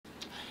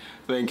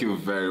Thank you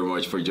very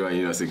much for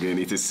joining us again.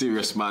 It is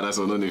Serious Matters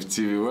on ONIF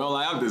TV. Well,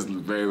 I have this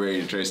very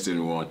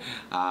interesting one.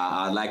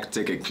 I'd like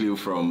to take a clue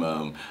from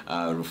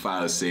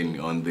Rufai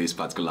Oseni on this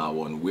particular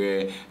one,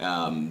 where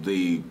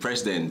the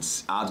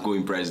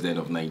outgoing president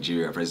of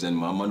Nigeria, President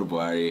Muhammadu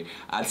Buhari,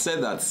 had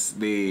said that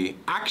the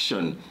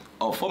action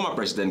of former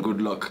President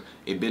Goodluck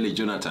Ebele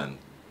Jonathan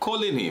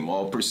calling him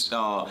or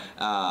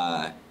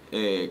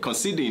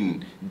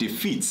conceding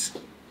defeat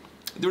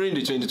during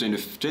the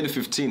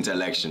 2015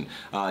 election,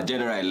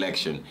 general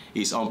election,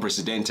 is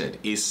unprecedented,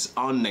 is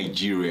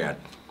un-Nigerian.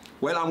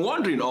 Well, I'm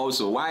wondering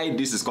also why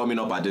this is coming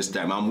up at this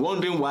time. I'm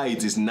wondering why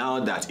it is now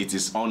that it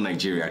is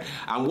un-Nigerian.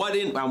 I'm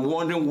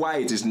wondering why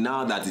it is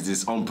now that it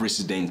is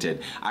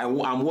unprecedented.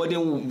 I'm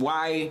wondering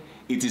why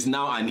it is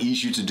now an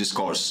issue to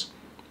discuss.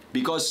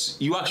 Because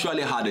you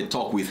actually had a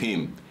talk with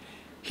him.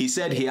 He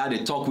said he had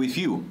a talk with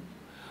you.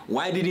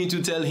 Why didn't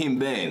you tell him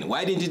then?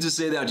 Why didn't you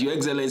say that, Your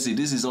Excellency,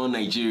 this is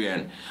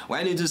un-Nigerian?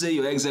 Why didn't you say,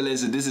 Your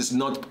Excellency, this is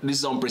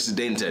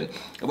unprecedented?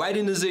 Why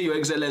didn't you say, Your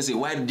Excellency,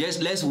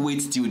 let's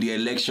wait till the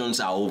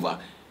elections are over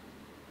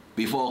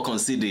before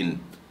conceding,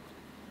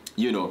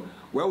 you know?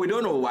 Well, we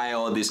don't know why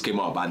all this came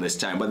up at this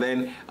time, but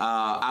then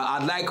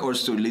I'd like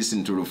us to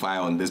listen to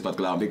Rufai on this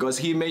particular one, because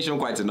he mentioned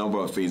quite a number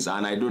of things,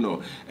 and I don't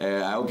know.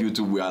 I hope you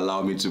two will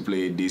allow me to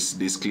play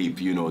this clip,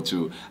 you know,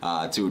 to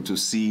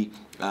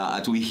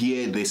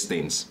hear these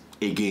things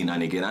again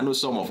and again. I know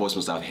some of us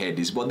must have heard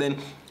this, but then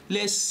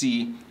let's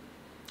see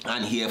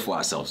and hear for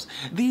ourselves.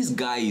 This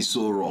guy is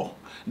so raw.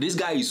 This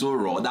guy is so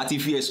raw that he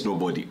fears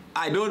nobody.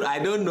 I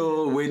don't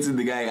know where to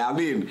the guy. I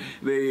mean,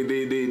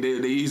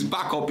 his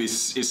backup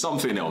is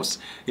something else.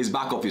 His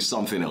backup is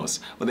something else.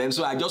 But then,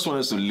 so I just want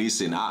us to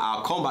listen.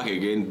 I'll come back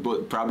again,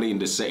 but probably in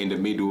the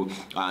middle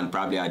and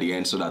probably at the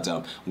end, so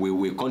that we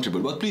will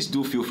contribute. But please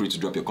do feel free to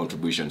drop your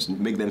contributions.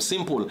 Make them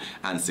simple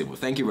and simple.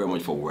 Thank you very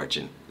much for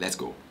watching. Let's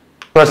go.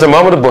 President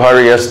Muhammadu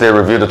Buhari yesterday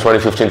reviewed the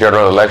 2015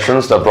 general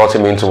elections that brought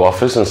him into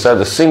office and said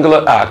the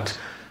singular act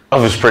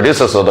of his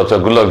predecessor, Dr.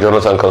 Goodluck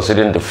Jonathan,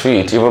 conceding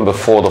defeat even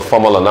before the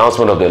formal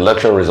announcement of the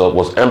election result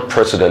was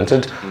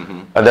unprecedented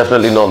and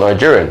definitely not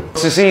Nigerian.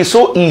 You see, it's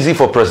so easy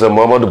for President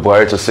Muhammadu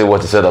Buhari to say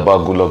what he said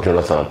about Goodluck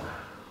Jonathan.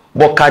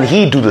 But can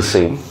he do the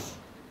same?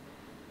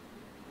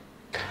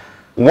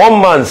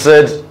 One man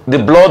said, the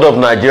blood of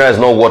Nigeria is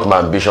not worth my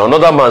ambition.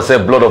 Another man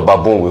said, blood of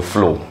baboon will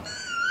flow.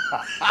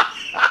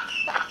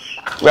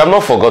 We have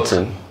not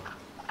forgotten.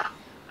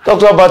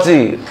 Dr.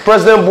 Abati,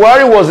 President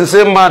Buhari was the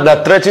same man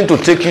that threatened to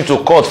take you to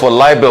court for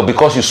libel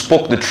because you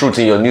spoke the truth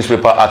in your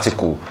newspaper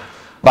article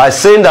by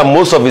saying that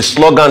most of his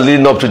slogans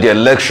leading up to the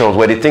elections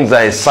were the things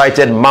that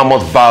incited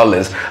mammoth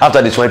violence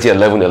after the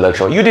 2011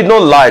 election. You did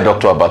not lie,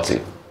 Dr. Abati.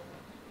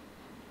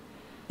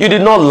 You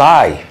did not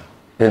lie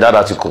in that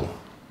article.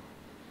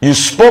 You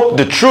spoke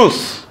the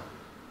truth,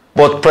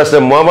 but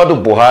President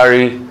Muhammadu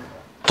Buhari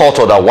thought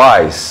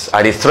otherwise,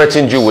 and he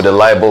threatened you with a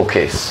libel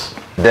case.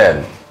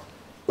 Then,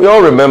 we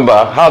all remember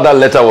how that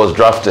letter was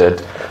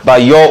drafted by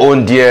your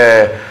own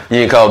dear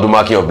Yinka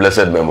Odumaki of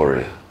blessed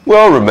memory. We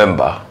all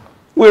remember.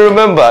 We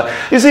remember.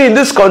 You see, in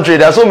this country,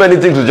 there are so many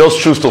things we just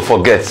choose to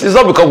forget. It's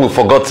not because we've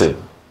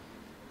forgotten,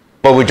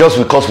 but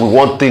because we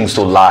want things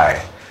to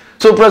lie.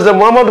 So President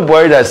Muhammadu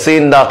Buhari is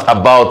saying that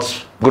about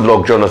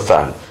Goodluck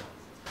Jonathan.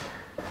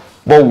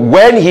 But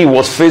when he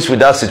was faced with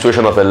that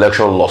situation of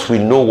election loss, we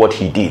know what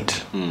he did.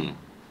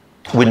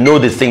 We know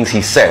the things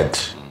he said,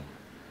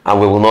 and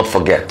we will not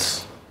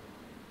forget.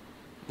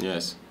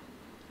 Yes.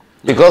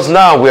 Because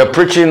now we are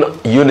preaching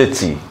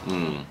unity.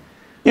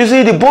 You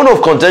see, the bone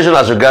of contention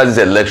as regards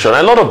this election,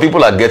 a lot of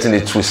people are getting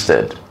it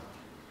twisted.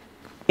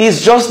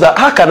 It's just that,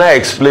 how can I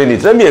explain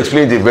it? Let me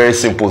explain it in a very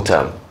simple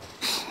term.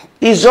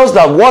 It's just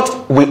that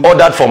what we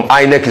ordered from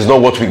INEC is not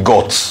what we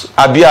got.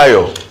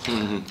 Abiayo.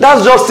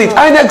 That's just it.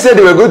 INEC said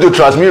they were going to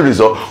transmit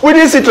results. We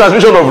didn't see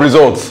transmission of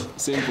results.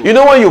 Simple. You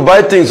know, when you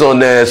buy things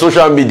on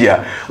social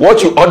media,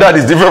 what you ordered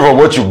is different from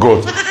what you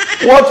got.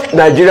 What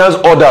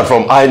Nigerians ordered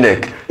from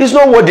INEC is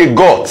not what they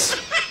got.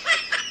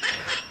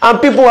 And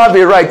people have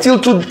a right. Till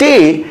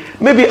today,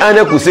 maybe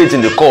INEC will say it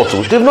in the court.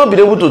 They've not been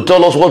able to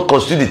tell us what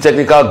constitutes the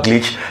technical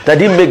glitch that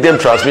didn't make them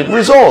transmit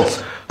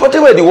results. But they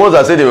were the ones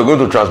that said they were going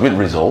to transmit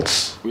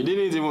results. We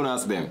didn't even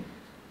ask them.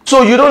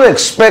 So you don't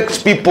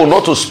expect people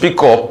not to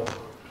speak up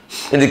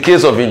in the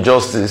case of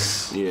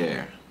injustice.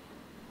 Yeah.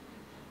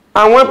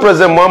 And when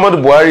President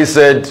Muhammadu Buhari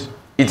said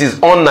it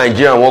is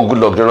un-Nigerian what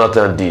Goodluck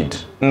Jonathan did,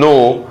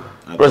 no,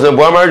 President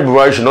Muhammadu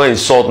Buhari should not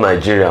insult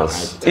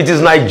Nigerians. It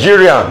is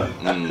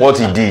Nigerian what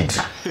he did.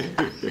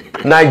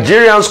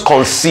 Nigerians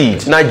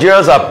concede.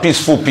 Nigerians are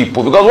peaceful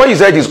people. Because when you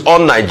said it is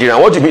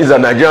un-Nigerian, what you mean is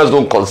that Nigerians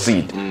don't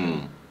concede.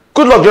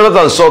 Goodluck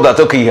Jonathan saw that,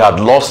 okay, he had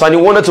lost and he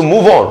wanted to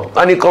move on,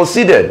 and he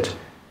conceded.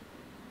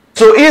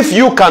 So if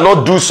you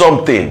cannot do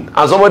something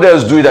and somebody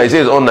else do it and he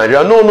says on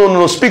Nigeria,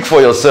 no, speak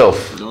for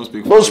yourself.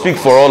 Don't speak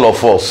for all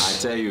of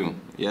us. I tell you,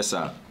 yes,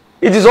 sir.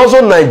 It is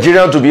also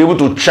Nigerian to be able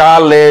to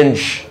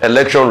challenge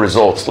election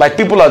results, like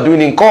people are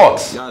doing in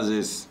courts.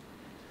 Yes.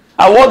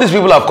 And what these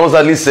people have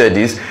constantly said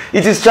is,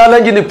 it is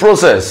challenging the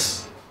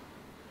process.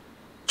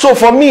 So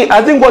for me,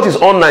 I think what is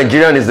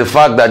un-Nigerian is the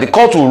fact that the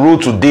court will rule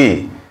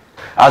today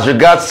as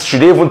regards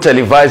should they even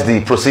televise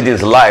the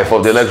proceedings live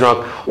of the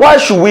electoral. Why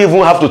should we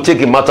even have to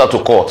take a matter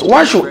to court?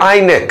 Why should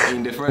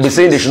INEC be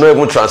saying they should not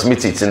even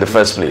transmit it in the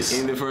first place?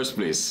 In the first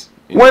place.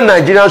 When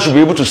Nigerians should be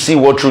able to see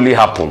what truly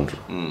happened.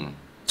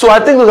 So I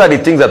think those are the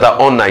things that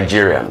are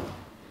un-Nigerian.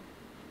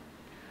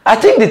 I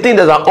think the thing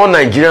that are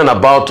un-Nigerian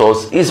about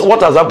us is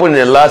what has happened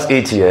in the last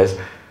 8 years,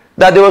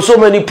 that there were so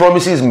many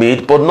promises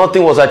made, but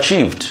nothing was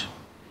achieved.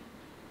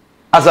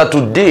 As of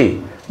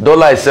today,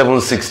 dollar is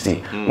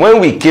 760. When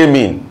we came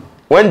in,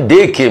 when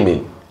they came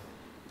in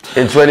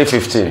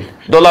 2015,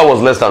 dollar was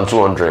less than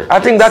 200. I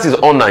think that is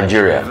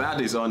un-Nigerian.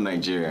 That is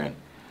un-Nigerian.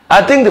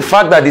 I think the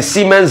fact that the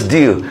Siemens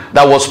deal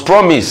that was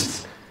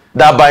promised,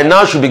 that by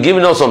now should be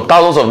giving us some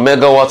thousands of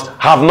megawatts,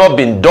 have not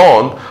been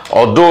done,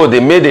 although they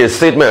made a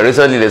statement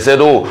recently. They said,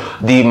 oh,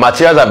 the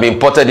materials have been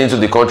imported into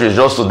the country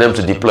just for them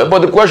to deploy. But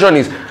the question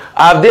is,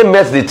 have they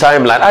met the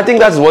timeline? I think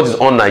that's what is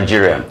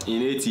un-Nigerian.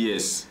 In 8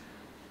 years.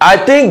 I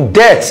think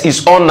debt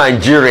is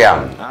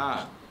un-Nigerian.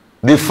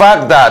 The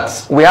fact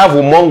that we have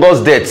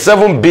humongous debt,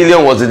 7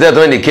 billion was the debt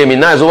when they came in,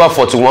 now it's over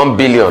 41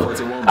 billion.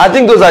 I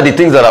think those are the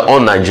things that are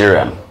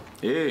un-Nigerian.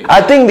 Yeah.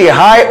 I think the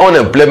high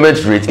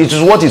unemployment rate is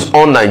what is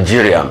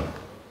un-Nigerian.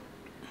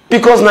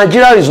 Because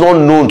Nigeria is not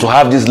known to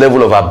have this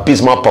level of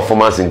abysmal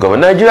performance in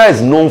government. Nigeria is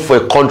known for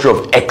a country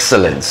of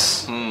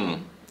excellence.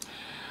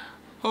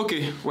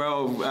 Okay,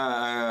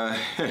 well,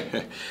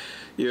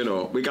 you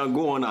know, we can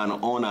go on and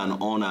on and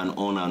on and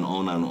on and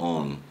on and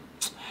on.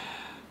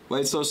 Well,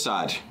 it's so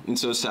sad.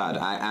 It's so sad.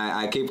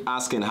 I keep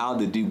asking, how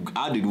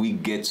did we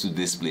get to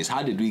this place?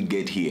 How did we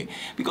get here?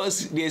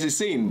 Because there's a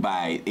saying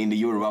in the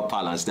Yoruba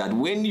parlance that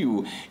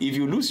if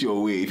you lose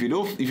your way, if you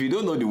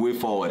don't know the way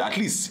forward, at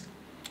least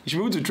you should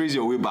be able to trace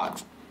your way back.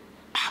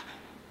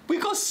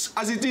 Because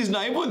as it is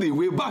now, even the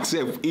way back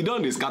self, it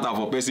don't scatter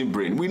for person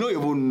brain. We don't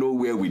even know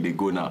where we they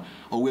go now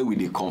or where we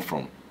they come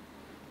from.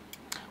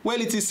 Well,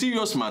 it is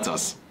serious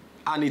matters,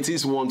 and it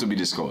is one to be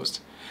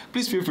discussed.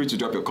 Please feel free to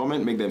drop your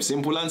comment, make them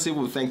simple and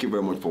simple. Thank you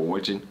very much for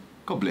watching.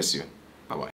 God bless you. Bye-bye.